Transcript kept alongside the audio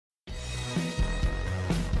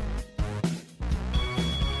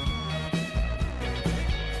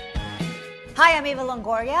Hi, I'm Eva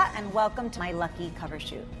Longoria, and welcome to my lucky cover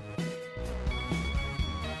shoot.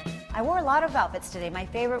 I wore a lot of outfits today. My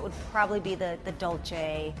favorite would probably be the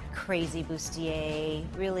Dolce crazy bustier,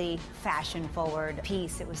 really fashion-forward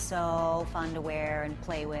piece. It was so fun to wear and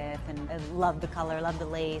play with, and I love the color, love the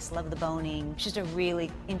lace, love the boning. It's just a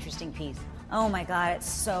really interesting piece. Oh my God, it's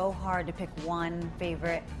so hard to pick one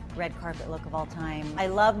favorite red carpet look of all time. I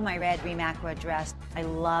love my red Rimac dress. I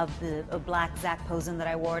love the black Zac Posen that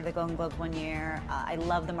I wore to the Golden Globes one year. I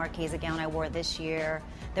love the Marchesa gown I wore this year.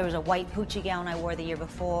 There was a white Pucci gown I wore the year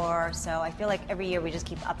before, so I feel like every year we just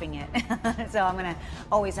keep upping it. So I'm gonna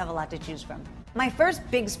always have a lot to choose from. My first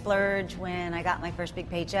big splurge when I got my first big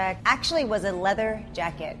paycheck actually was a leather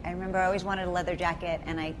jacket. I remember I always wanted a leather jacket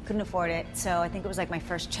and I couldn't afford it, so I think it was like my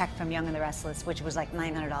first check from Young and the Restless, which was like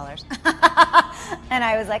 $900. And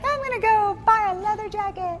I was like, I'm gonna go buy a leather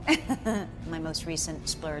jacket. My most recent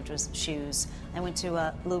splurge was shoes. I went to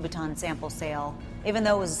a Louis Vuitton sample sale. Even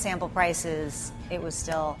though it was sample prices, it was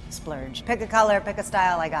still splurge. Pick a color, pick a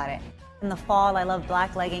style, I got it. In the fall, I love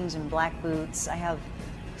black leggings and black boots. I have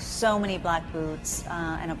so many black boots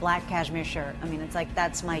and a black cashmere shirt. I mean, it's like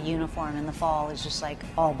that's my uniform in the fall, is just like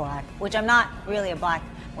all black, which I'm not really a black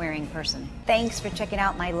wearing person. Thanks for checking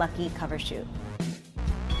out my lucky cover shoot.